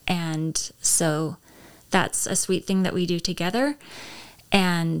stuff. And so that's a sweet thing that we do together.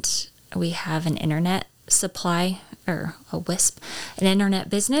 And we have an internet supply, or a WISP, an internet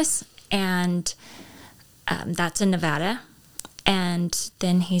business. And that's in Nevada. And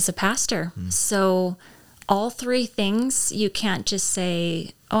then he's a pastor. So all 3 things, you can't just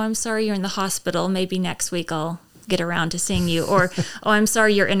say, oh, I'm sorry you're in the hospital. Maybe next week I'll get around to seeing you. Or, oh, I'm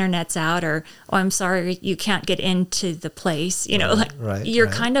sorry your internet's out. Or, oh, I'm sorry you can't get into the place. You know, you're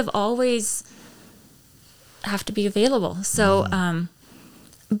kind of always have to be available. So,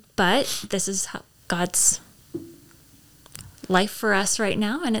 but this is how God's life for us right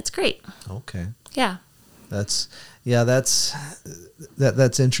now, and it's great. Okay. Yeah. That's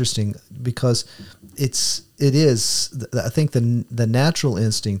interesting, because it is, I think the natural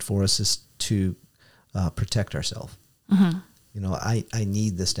instinct for us is to protect ourselves. You know, I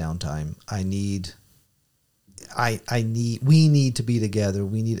need this downtime. We need to be together.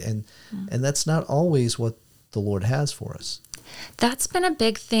 And that's not always what the Lord has for us. That's been a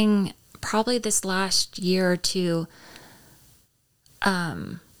big thing probably this last year or two,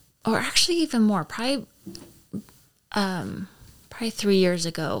 or actually even more, probably 3 years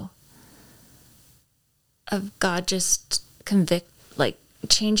ago, of God just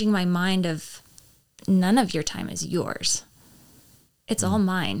changing my mind of, none of your time is yours. It's all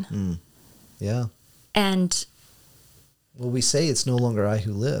mine. Yeah. And well, we say it's no longer I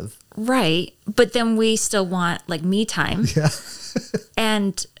who live. Right. But then we still want me time. Yeah.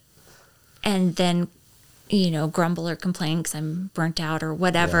 and then, grumble or complain because I'm burnt out or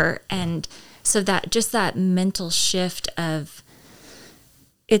whatever. Yeah. And so that mental shift of,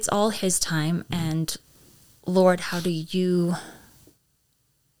 it's all his time, and Lord, how do you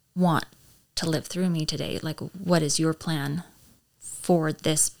want to live through me today? What is your plan for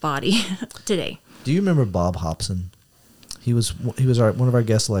this body today? Do you remember Bob Hobson? He was one of our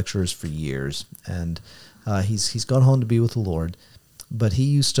guest lecturers for years, and he's gone home to be with the Lord. But he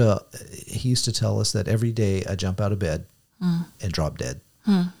used to tell us that every day I jump out of bed and drop dead.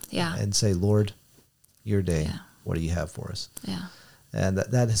 Yeah. And say, Lord, your day. Yeah. What do you have for us? Yeah. And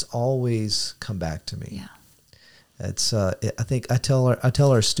that has always come back to me. Yeah. It's I think I tell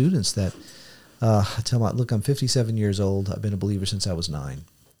our students that look, I'm 57 years old. I've been a believer since I was 9.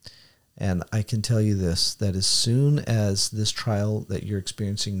 And I can tell you this, that as soon as this trial that you're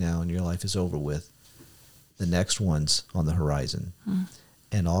experiencing now in your life is over with, the next one's on the horizon.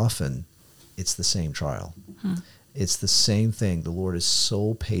 And often it's the same trial. It's the same thing. The Lord is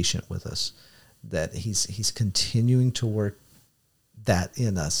so patient with us that he's continuing to work that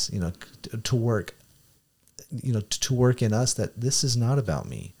in us, to work in us, that this is not about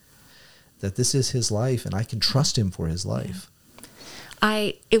me, that this is his life, and I can trust him for his life.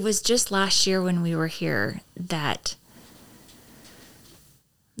 It was just last year when we were here that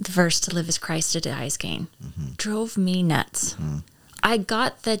the verse "to live is Christ, to die is gain" drove me nuts. I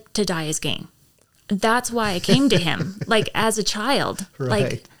got that to die is gain. That's why I came to him, like as a child. Right.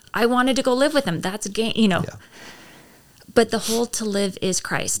 Like I wanted to go live with him. That's a gain, you know. Yeah. But the whole "to live is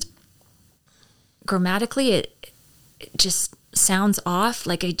Christ," grammatically, it just sounds off.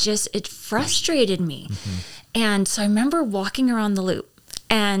 Like it frustrated me. And so I remember walking around the loop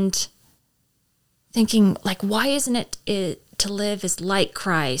and thinking, like, why isn't it to live is like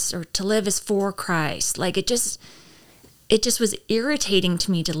Christ, or to live is for Christ? Like it just was irritating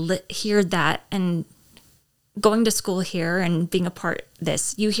to me to hear that. And going to school here and being a part of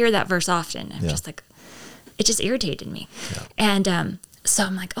this, you hear that verse often. I'm just like, it just irritated me. Yeah. And so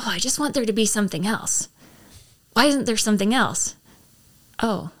I'm like, oh, I just want there to be something else. Why isn't there something else?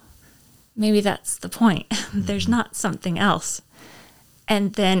 Oh, maybe that's the point. There's not something else.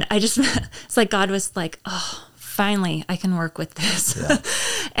 And then it's like God was like, oh, finally I can work with this. Yeah.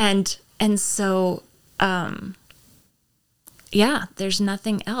 and so, there's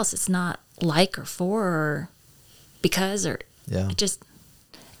nothing else. It's not like or for or because or it just,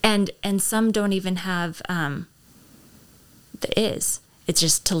 and some don't even have the is. It's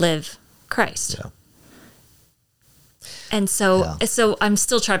just to live Christ. Yeah. And so I'm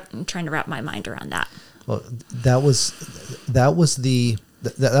still trying to wrap my mind around that. Well, that was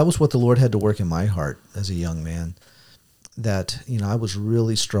what the Lord had to work in my heart as a young man. That, you know, I was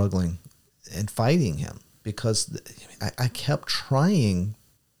really struggling and fighting him because I kept trying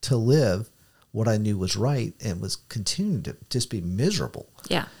to live what I knew was right and was continuing to just be miserable.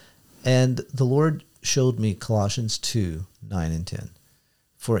 Yeah. And the Lord showed me Colossians 2:9-10.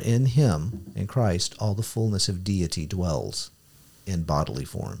 For in him, in Christ, all the fullness of deity dwells in bodily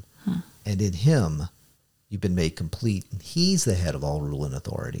form. And in him, you've been made complete. And he's the head of all rule and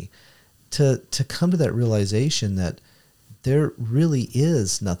authority. To come to that realization that there really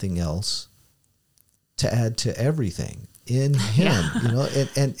is nothing else to add to everything in him. You know,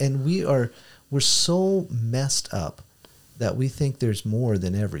 and we're so messed up that we think there's more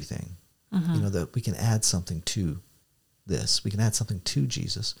than everything. You know, that we can add something to this. We can add something to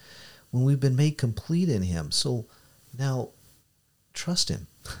Jesus when we've been made complete in him. So now trust him.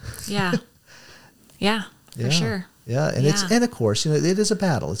 Yeah. Yeah, for sure. Yeah. And and of course, you know, it is a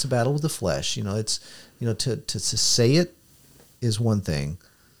battle. It's a battle with the flesh. You know, it's, you know, to say it is one thing.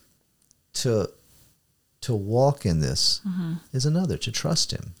 To walk in this is another. To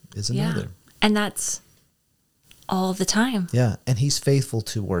trust him is another. And that's all the time. Yeah. And he's faithful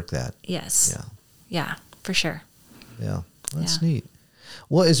to work that. Yes. Yeah. Yeah, for sure. Yeah, that's neat.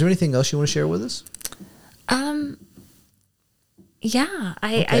 Well, is there anything else you want to share with us? Yeah,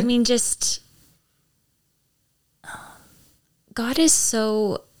 I mean, just God is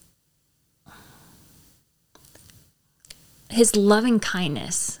so, his loving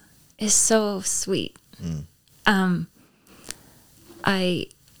kindness is so sweet. I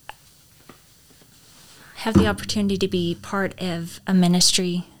have the opportunity to be part of a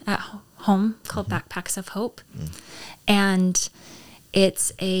ministry at home called Backpacks of Hope. And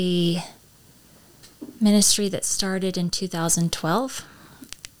it's a ministry that started in 2012.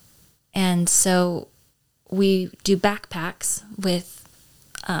 And so we do backpacks with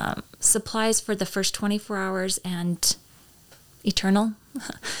supplies for the first 24 hours and eternal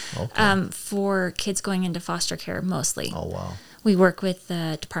for kids going into foster care mostly. Oh, wow. We work with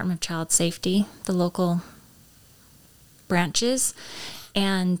the Department of Child Safety, the local branches,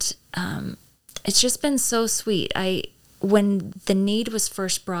 and it's just been so sweet. When the need was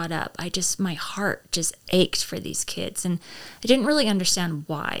first brought up, my heart just ached for these kids, and I didn't really understand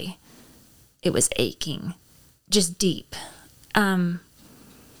why it was aching, just deep.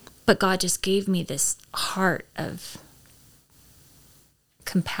 But God just gave me this heart of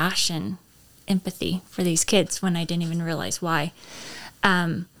compassion, empathy for these kids when I didn't even realize why.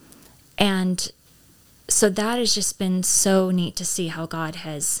 And so that has just been so neat to see how God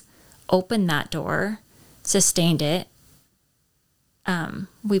has opened that door, sustained it.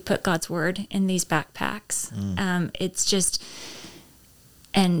 We put God's word in these backpacks. It's just,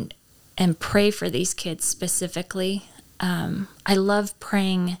 and pray for these kids specifically. I love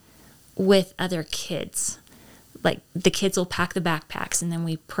praying with other kids. Like the kids will pack the backpacks and then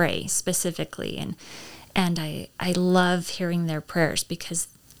we pray specifically. And I love hearing their prayers because,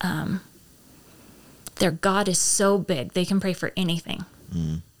 their God is so big. They can pray for anything.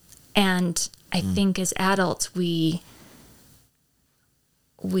 And I think as adults, we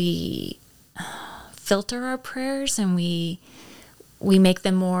filter our prayers and we make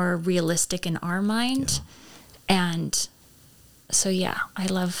them more realistic in our mind. And so, I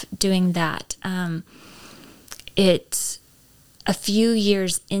love doing that. a few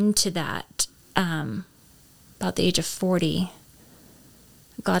years into that, about the age of 40,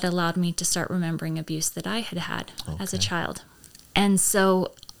 God allowed me to start remembering abuse that I had had as a child. And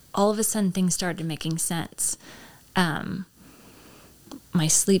so all of a sudden things started making sense. My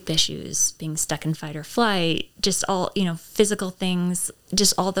sleep issues, being stuck in fight or flight, just all, physical things,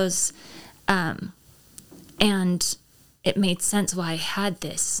 just all those. And it made sense why I had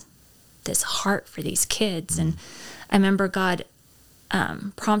this heart for these kids. And I remember God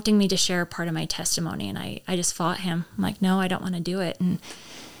prompting me to share part of my testimony, and I just fought him. I'm like, no, I don't want to do it. And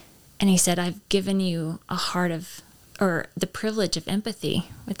he said, I've given you a heart of, or the privilege of empathy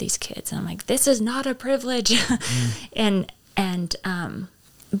with these kids. And I'm like, this is not a privilege.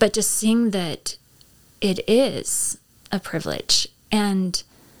 But just seeing that it is a privilege, and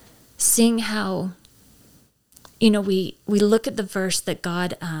seeing how, we look at the verse that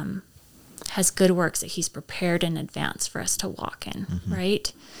God has good works that he's prepared in advance for us to walk in,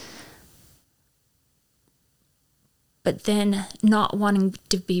 right? But then not wanting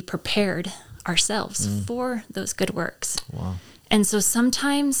to be prepared ourselves for those good works. Wow. And so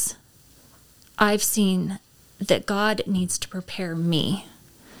sometimes I've seen that God needs to prepare me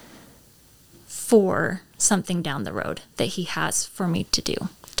for something down the road that he has for me to do,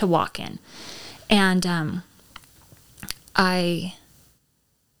 to walk in. And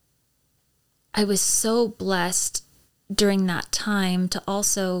I was so blessed during that time to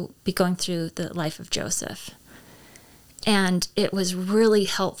also be going through the life of Joseph. And it was really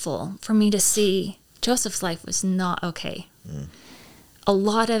helpful for me to see Joseph's life was not okay. A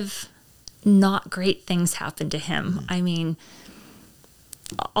lot of not great things happened to him. I mean,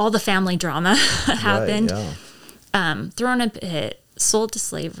 all the family drama happened. Right, yeah. Thrown in a pit, sold to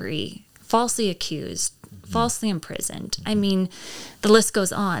slavery, falsely accused, falsely imprisoned. I mean, the list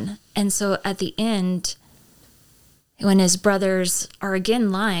goes on. And so at the end, when his brothers are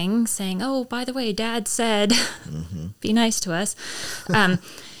again lying, saying, oh, by the way, Dad said, be nice to us.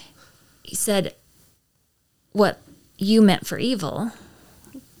 He said, what you meant for evil,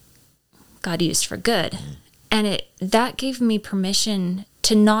 God used for good. And that gave me permission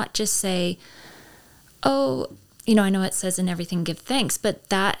to not just say, oh, I know it says in everything give thanks, but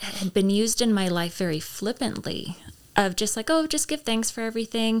that had been used in my life very flippantly, of just like, oh, just give thanks for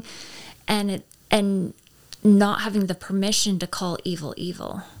everything, and not having the permission to call evil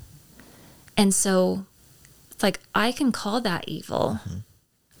evil. And so it's like, I can call that evil.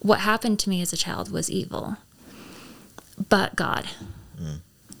 What happened to me as a child was evil, but God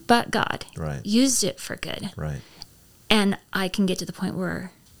Right. used it for good. Right. And I can get to the point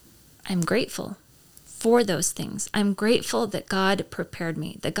where I'm grateful for those things. I'm grateful that God prepared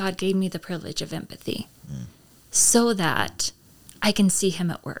me, that God gave me the privilege of empathy, so that I can see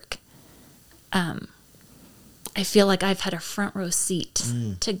him at work. I feel like I've had a front row seat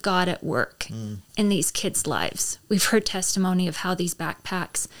to God at work in these kids' lives. We've heard testimony of how these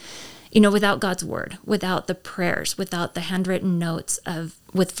backpacks, without God's word, without the prayers, without the handwritten notes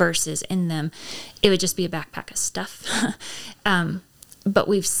with verses in them, it would just be a backpack of stuff. But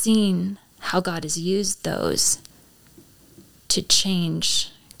we've seen how God has used those to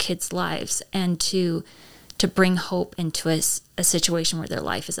change kids' lives and to bring hope into a situation where their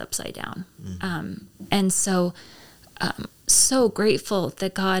life is upside down. And so, so grateful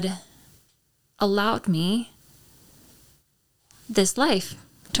that God allowed me this life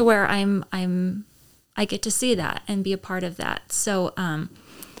to where I get to see that and be a part of that. So,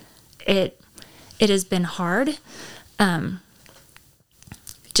 it has been hard.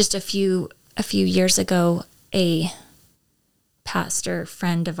 Just a few years ago, a pastor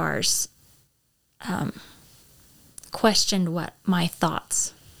friend of ours, questioned what my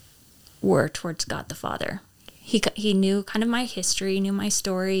thoughts were towards God the Father. He knew kind of my history, knew my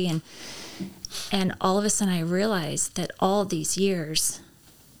story, and all of a sudden I realized that all these years,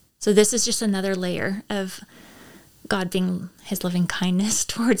 so this is just another layer of God being his loving kindness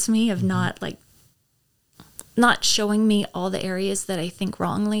towards me, of not showing me all the areas that I think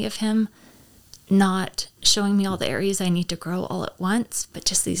wrongly of him, not showing me all the areas I need to grow all at once, but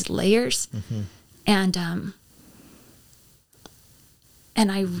just these layers. And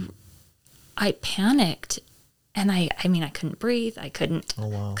I panicked, and I mean, I couldn't breathe. I couldn't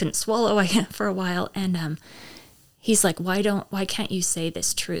swallow for a while. And he's like, why can't you say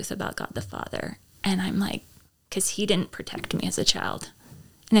this truth about God the Father? And I'm like, because he didn't protect me as a child.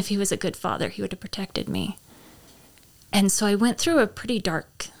 And if he was a good father, he would have protected me. And so I went through a pretty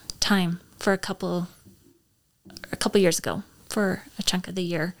dark time for a couple years ago, for a chunk of the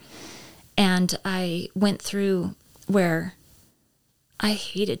year. And I went through where I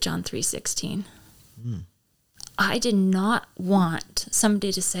hated John 3:16. I did not want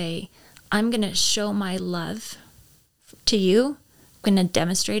somebody to say, I'm going to show my love to you. I'm going to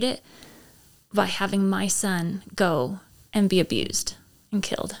demonstrate it by having my son go and be abused and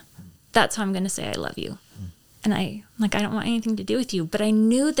killed. That's how I'm going to say I love you. And I don't want anything to do with you. But I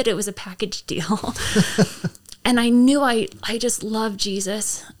knew that it was a package deal. And I knew I just loved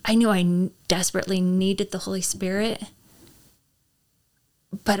Jesus. I knew I desperately needed the Holy Spirit.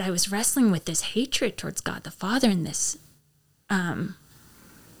 But I was wrestling with this hatred towards God the Father and this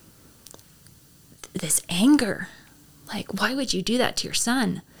anger. Like, why would you do that to your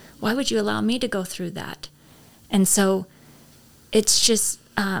son? Why would you allow me to go through that? And so it's just,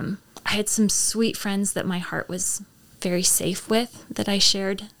 I had some sweet friends that my heart was very safe with, that I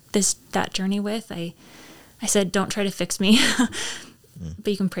shared that journey with. I said, don't try to fix me, but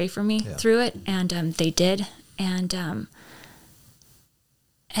you can pray for me through it. And they did. And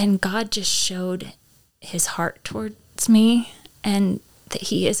God just showed his heart towards me, and that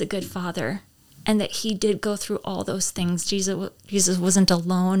he is a good father, and that he did go through all those things. Jesus wasn't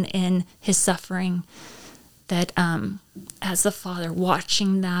alone in his suffering. That as the father,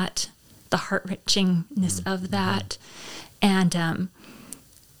 watching that, the heart-wrenchingness of that, and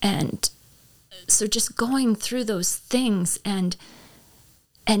so just going through those things, and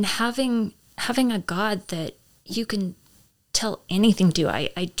having a God that you can tell anything to.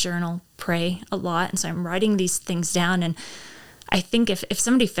 I journal, pray a lot, and so I'm writing these things down, and I think if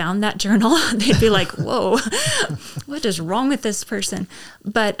somebody found that journal, they'd be like, whoa, what is wrong with this person?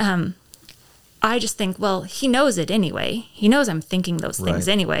 But I just think, well, he knows it anyway. He knows I'm thinking those things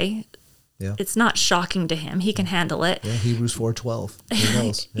anyway. Yeah. It's not shocking to him. He can handle it. Yeah, Hebrews 4:12. He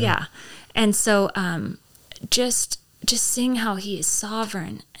knows. Yeah. And so just seeing how he is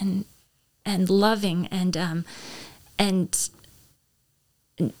sovereign and loving and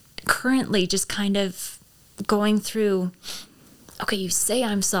currently just kind of going through, okay, you say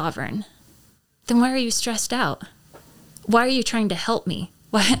I'm sovereign, then why are you stressed out? Why are you trying to help me?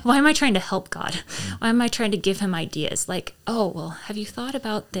 Why am I trying to help God? Why am I trying to give him ideas? Like, oh, well, have you thought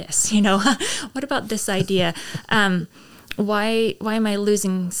about this? What about this idea? Why am I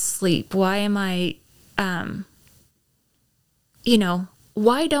losing sleep? Why am I,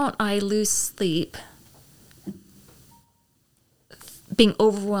 why don't I lose sleep being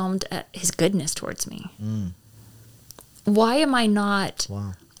overwhelmed at his goodness towards me? Why am I not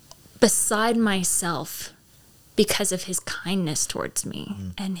beside myself because of his kindness towards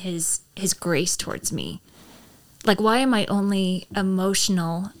me and his grace towards me? Like, why am I only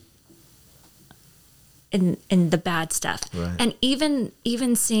emotional in the bad stuff? Right. And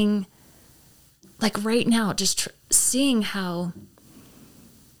even seeing, like right now, just seeing how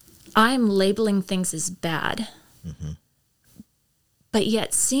I'm labeling things as bad, but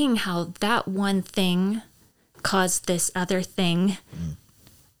yet seeing how that one thing caused this other thing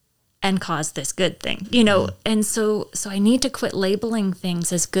and caused this good thing, and so I need to quit labeling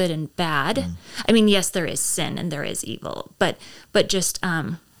things as good and bad. I mean, yes, there is sin and there is evil, but just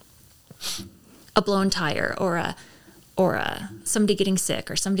a blown tire or a somebody getting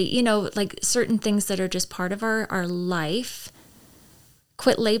sick or somebody, like certain things that are just part of our life,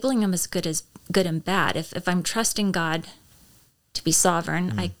 quit labeling them as good and bad. If I'm trusting God to be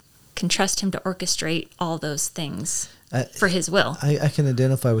sovereign, I can trust him to orchestrate all those things for his will. I can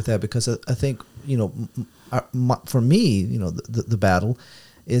identify with that because I think, for me, the battle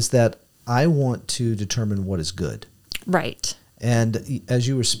is that I want to determine what is good. Right. And as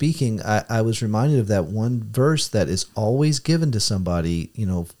you were speaking, I was reminded of that one verse that is always given to somebody,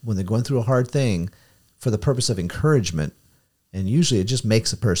 when they're going through a hard thing for the purpose of encouragement. And usually it just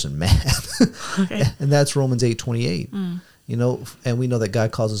makes a person mad. Okay. And that's Romans 8:28. And we know that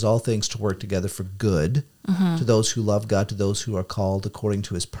God causes all things to work together for good to those who love God, to those who are called according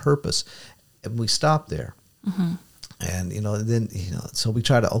to his purpose. And we stop there. And, then, so we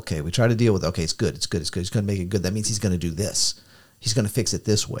try to deal with, it's good. He's going to make it good. That means he's going to do this. He's going to fix it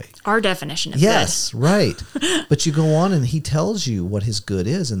this way. Our definition of good. Yes, right. But you go on and he tells you what his good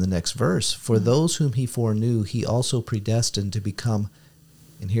is in the next verse. For those whom he foreknew, he also predestined to become,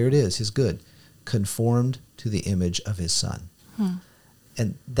 and here it is, his good, conformed to the image of his son.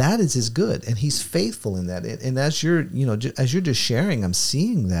 And that is his good. And he's faithful in that. And as you're just sharing, I'm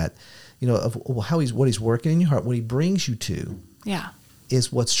seeing that, of how what he's working in your heart, what he brings you to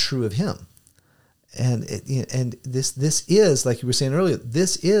is what's true of him. And this is, like you were saying earlier,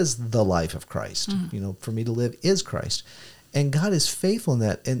 this is the life of Christ. For me to live is Christ. And God is faithful in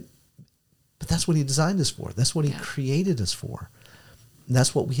that. But that's what he designed us for. That's what he created us for. And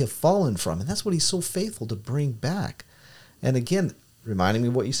that's what we have fallen from. And that's what he's so faithful to bring back. And again, reminding me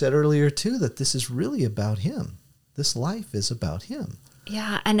of what you said earlier too, that this is really about him. this life is about him.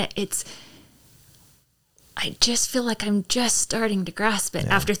 Yeah, and I just feel like I'm just starting to grasp it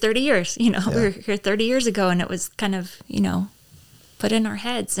after 30 years. We were here 30 years ago, and it was kind of, put in our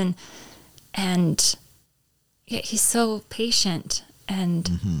heads. And yeah, he's so patient.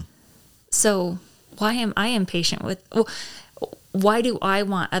 And so why am I impatient with... why do I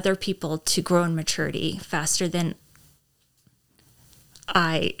want other people to grow in maturity faster than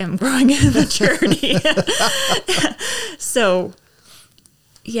I am growing in maturity? So,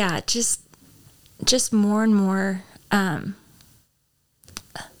 yeah, just more and more.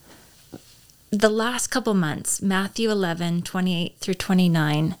 The last couple months, Matthew 11:28 through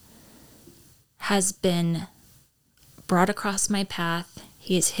 29 has been brought across my path.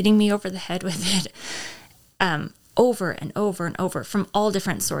 He is hitting me over the head with it. Over and over and over from all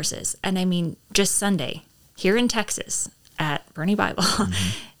different sources. And I mean, just Sunday here in Texas at Bernie Bible,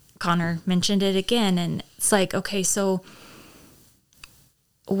 Connor mentioned it again. And it's like, okay, so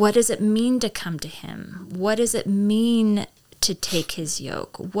what does it mean to come to him? What does it mean to take his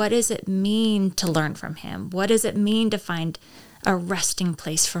yoke? What does it mean to learn from him? What does it mean to find a resting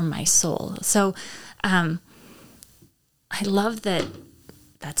place for my soul? So, I love that.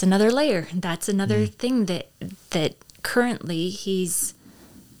 That's another layer. That's another thing that currently he's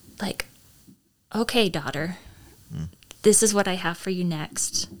like, okay, daughter, this is what I have for you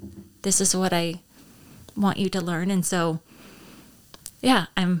next. This is what I want you to learn. And so, yeah,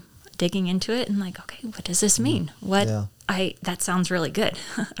 I'm digging into it and like, okay, what does this mean? That sounds really good.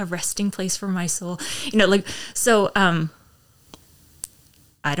 A resting place for my soul. So, I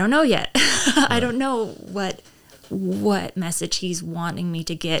don't know yet. I don't know what message he's wanting me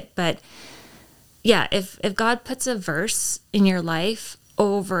to get, but yeah, if God puts a verse in your life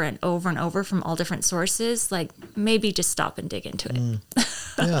over and over and over from all different sources, like maybe just stop and dig into it.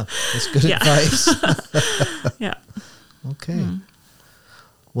 Yeah, that's good advice. Yeah. Okay.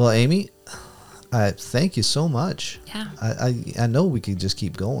 Well, Amy, thank you so much. Yeah. I know we could just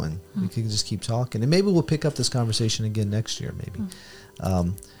keep going. We could just keep talking, and maybe we'll pick up this conversation again next year, maybe.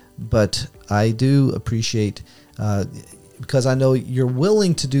 But I do appreciate, because I know you're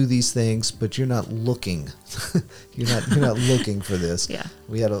willing to do these things, but you're not looking. you're not looking for this. Yeah.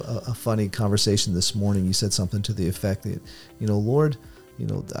 We had a funny conversation this morning. You said something to the effect that, Lord,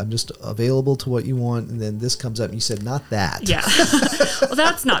 I'm just available to what you want, and then this comes up, and you said, not that. Yeah. Well,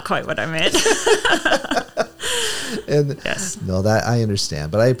 that's not quite what I meant. And yes. No, that I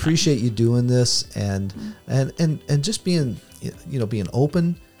understand, but I appreciate you doing this and just being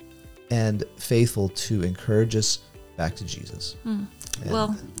open and faithful to encourage us back to Jesus.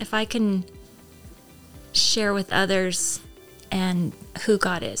 Well, if I can share with others and who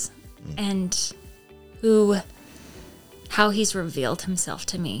God is and how he's revealed himself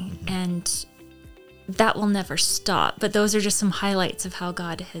to me, and that will never stop. But those are just some highlights of how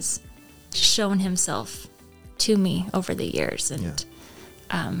God has shown himself to me over the years. And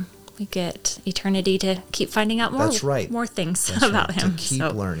we get eternity to keep finding out more. That's right. More things about him. To keep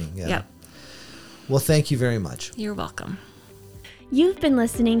learning. Yeah. Yep. Well, thank you very much. You're welcome. You've been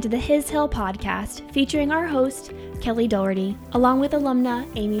listening to the His Hill podcast featuring our host, Kelly Doherty, along with alumna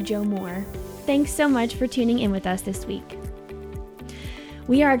Amy Jo Moore. Thanks so much for tuning in with us this week.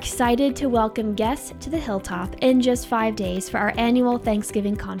 We are excited to welcome guests to the Hilltop in just 5 days for our annual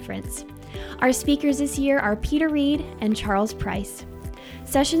Thanksgiving conference. Our speakers this year are Peter Reed and Charles Price.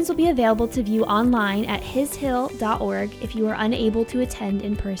 Sessions will be available to view online at hishill.org if you are unable to attend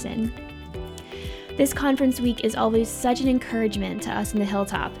in person. This conference week is always such an encouragement to us in the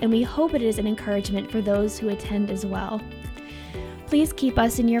Hilltop, and we hope it is an encouragement for those who attend as well. Please keep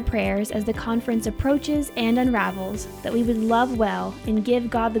us in your prayers as the conference approaches and unravels, that we would love well and give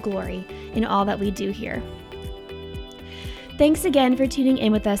God the glory in all that we do here. Thanks again for tuning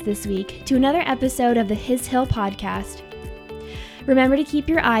in with us this week to another episode of the His Hill podcast. Remember to keep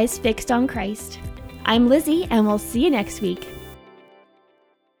your eyes fixed on Christ. I'm Lizzie, and we'll see you next week.